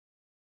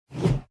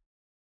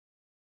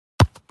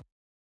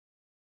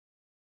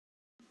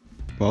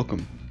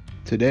Welcome.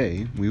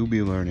 Today we will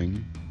be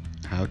learning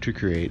how to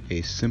create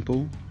a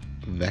simple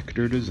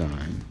vector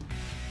design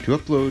to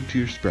upload to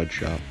your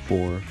Spreadshop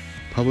for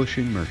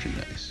publishing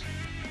merchandise.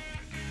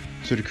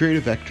 So to create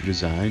a vector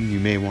design, you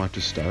may want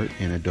to start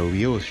in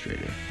Adobe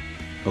Illustrator,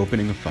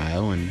 opening a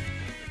file and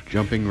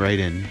jumping right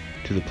in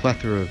to the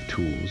plethora of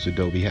tools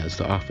Adobe has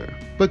to offer.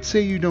 But say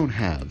you don't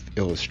have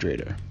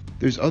Illustrator.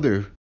 There's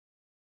other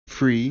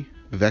free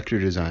vector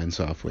design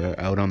software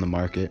out on the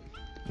market.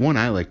 One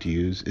I like to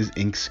use is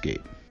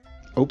Inkscape.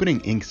 Opening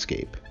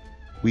Inkscape,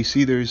 we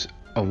see there's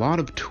a lot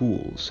of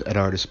tools at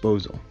our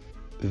disposal.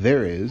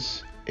 There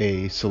is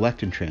a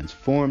select and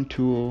transform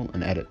tool,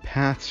 an edit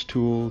paths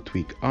tool,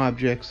 tweak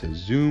objects, a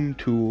zoom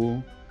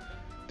tool.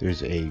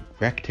 There's a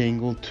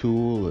rectangle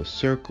tool, a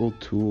circle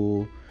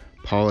tool,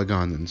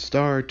 polygon and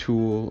star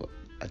tool,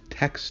 a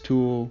text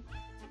tool.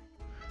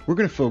 We're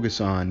going to focus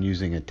on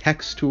using a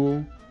text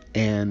tool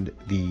and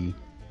the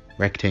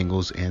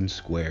rectangles and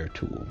square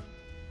tool.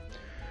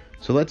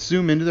 So let's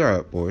zoom into the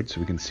artboard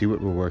so we can see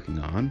what we're working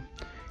on,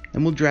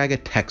 and we'll drag a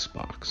text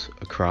box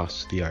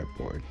across the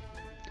artboard.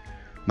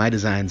 My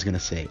design's going to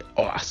say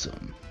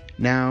awesome.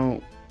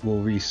 Now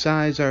we'll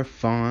resize our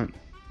font,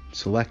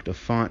 select a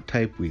font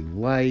type we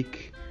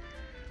like.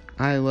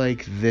 I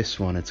like this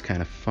one, it's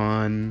kind of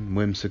fun,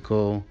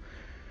 whimsical.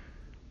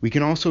 We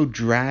can also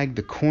drag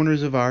the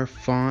corners of our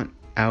font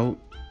out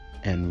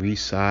and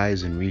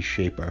resize and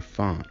reshape our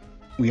font.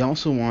 We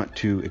also want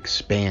to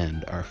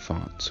expand our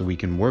font so we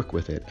can work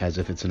with it as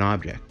if it's an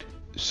object.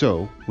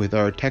 So with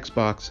our text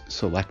box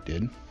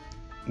selected,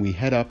 we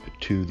head up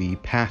to the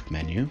path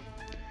menu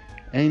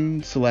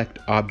and select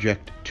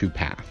Object to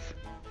Path.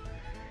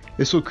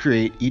 This will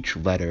create each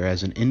letter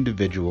as an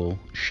individual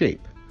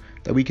shape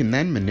that we can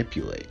then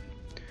manipulate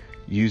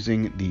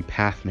using the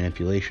path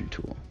manipulation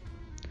tool.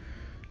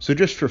 So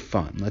just for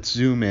fun, let's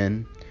zoom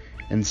in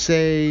and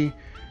say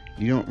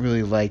you don't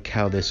really like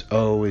how this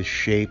O is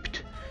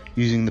shaped.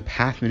 Using the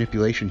path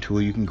manipulation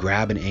tool, you can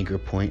grab an anchor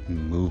point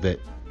and move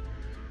it.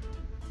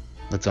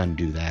 Let's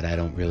undo that. I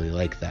don't really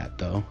like that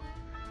though.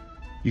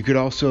 You could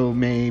also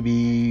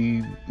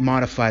maybe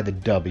modify the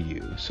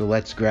W. So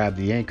let's grab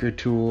the anchor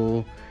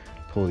tool,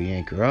 pull the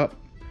anchor up,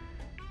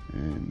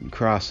 and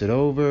cross it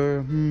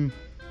over.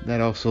 That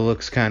also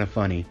looks kind of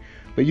funny.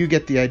 But you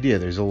get the idea.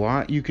 There's a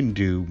lot you can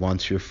do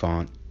once your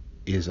font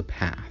is a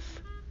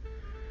path.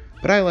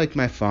 But I like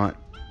my font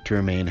to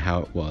remain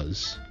how it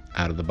was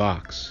out of the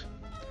box.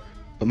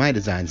 But my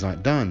design's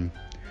not done.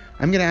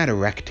 I'm going to add a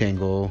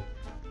rectangle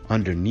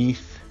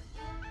underneath.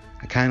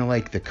 I kind of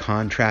like the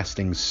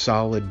contrasting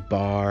solid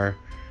bar.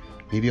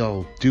 Maybe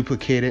I'll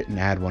duplicate it and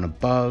add one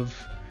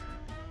above.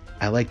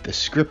 I like the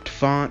script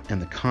font and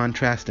the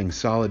contrasting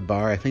solid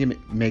bar. I think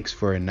it makes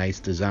for a nice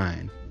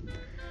design.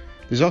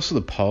 There's also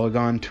the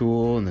polygon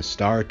tool and the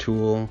star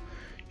tool.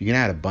 You can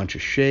add a bunch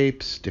of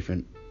shapes,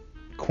 different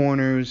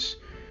corners.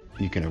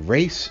 You can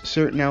erase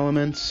certain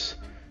elements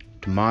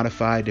to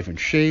modify different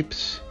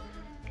shapes.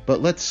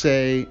 But let's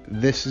say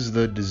this is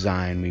the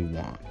design we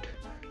want.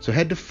 So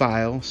head to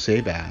File,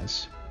 Save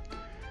As.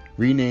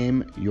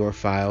 Rename your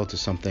file to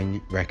something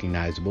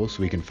recognizable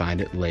so we can find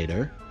it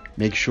later.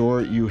 Make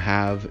sure you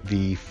have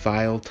the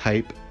file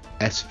type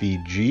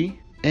SVG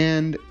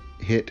and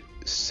hit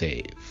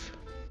Save.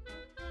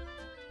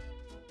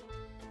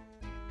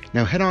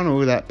 Now head on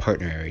over to that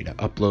partner area to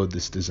upload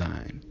this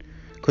design.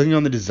 Clicking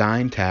on the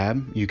Design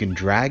tab, you can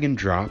drag and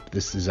drop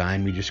this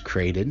design we just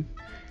created.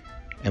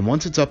 And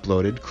once it's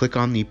uploaded, click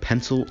on the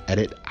pencil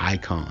edit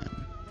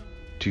icon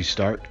to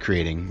start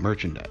creating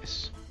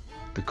merchandise.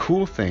 The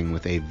cool thing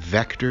with a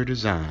vector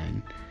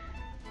design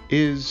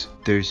is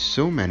there's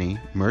so many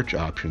merch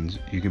options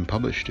you can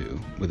publish to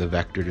with a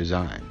vector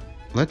design.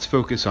 Let's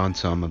focus on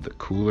some of the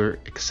cooler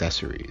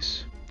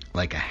accessories,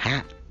 like a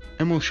hat.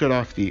 And we'll shut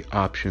off the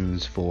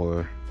options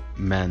for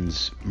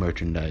men's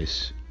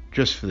merchandise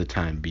just for the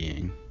time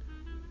being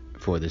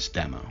for this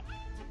demo.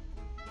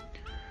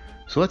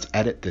 So let's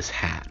edit this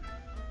hat.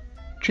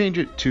 Change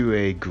it to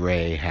a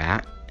gray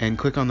hat and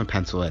click on the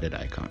pencil edit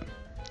icon.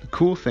 The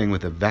cool thing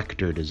with a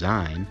vector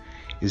design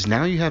is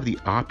now you have the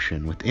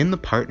option within the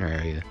partner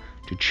area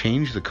to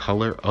change the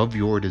color of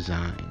your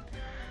design.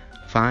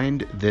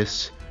 Find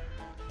this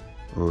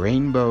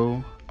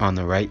rainbow on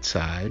the right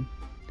side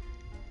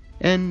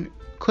and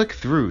click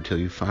through till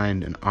you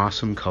find an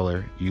awesome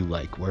color you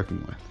like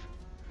working with.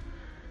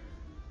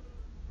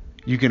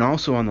 You can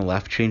also on the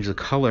left change the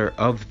color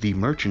of the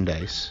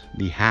merchandise,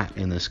 the hat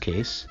in this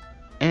case,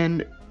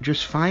 and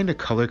just find a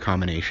color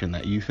combination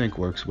that you think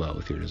works well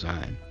with your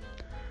design.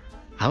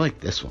 I like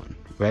this one,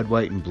 red,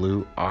 white, and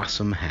blue,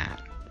 awesome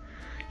hat.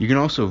 You can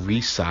also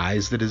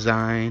resize the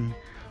design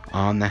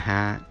on the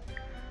hat.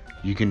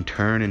 You can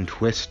turn and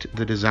twist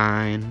the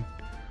design.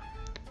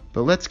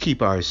 But let's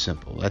keep ours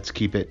simple. Let's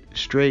keep it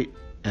straight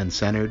and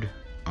centered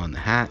on the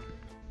hat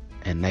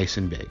and nice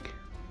and big.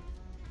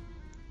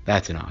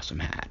 That's an awesome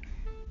hat.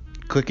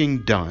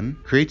 Clicking Done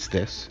creates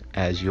this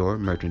as your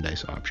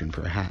merchandise option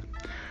for a hat.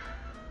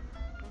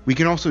 We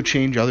can also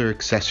change other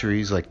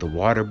accessories like the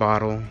water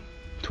bottle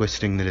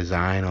twisting the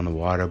design on the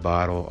water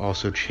bottle,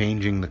 also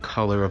changing the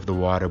color of the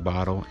water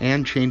bottle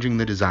and changing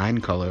the design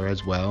color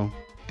as well.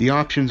 The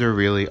options are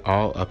really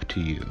all up to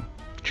you.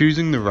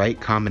 Choosing the right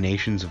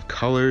combinations of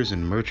colors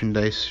and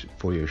merchandise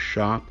for your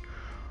shop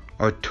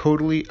are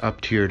totally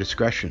up to your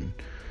discretion.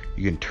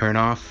 You can turn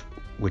off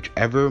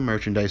whichever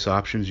merchandise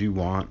options you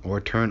want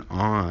or turn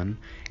on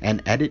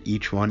and edit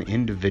each one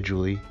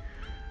individually,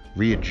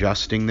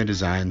 readjusting the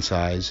design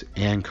size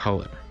and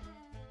color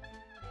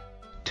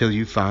till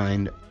you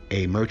find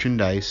a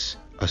merchandise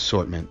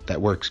assortment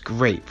that works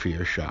great for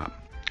your shop.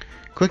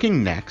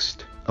 Clicking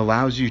Next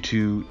allows you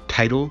to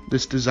title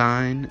this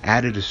design,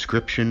 add a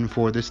description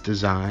for this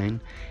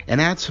design, and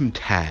add some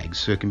tags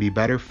so it can be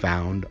better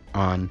found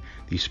on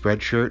the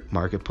Spreadshirt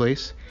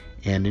marketplace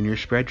and in your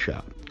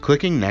Spreadshop.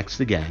 Clicking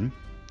Next again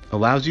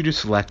allows you to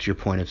select your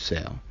point of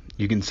sale.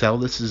 You can sell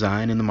this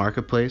design in the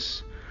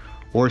marketplace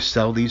or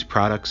sell these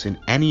products in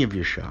any of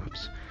your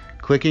shops.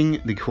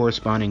 Clicking the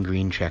corresponding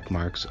green check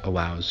marks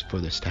allows for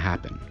this to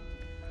happen.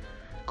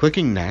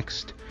 Clicking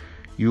Next,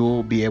 you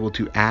will be able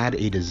to add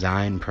a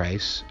design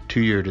price to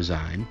your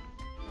design,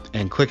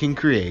 and clicking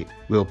Create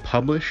will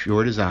publish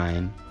your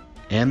design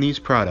and these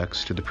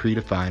products to the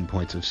predefined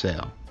points of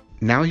sale.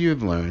 Now you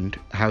have learned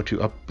how to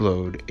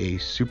upload a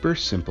super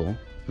simple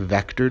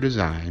vector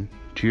design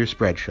to your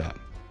Spreadshop,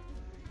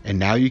 and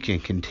now you can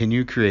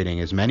continue creating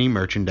as many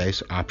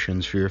merchandise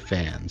options for your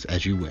fans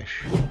as you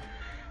wish.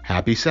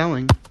 Happy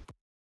selling!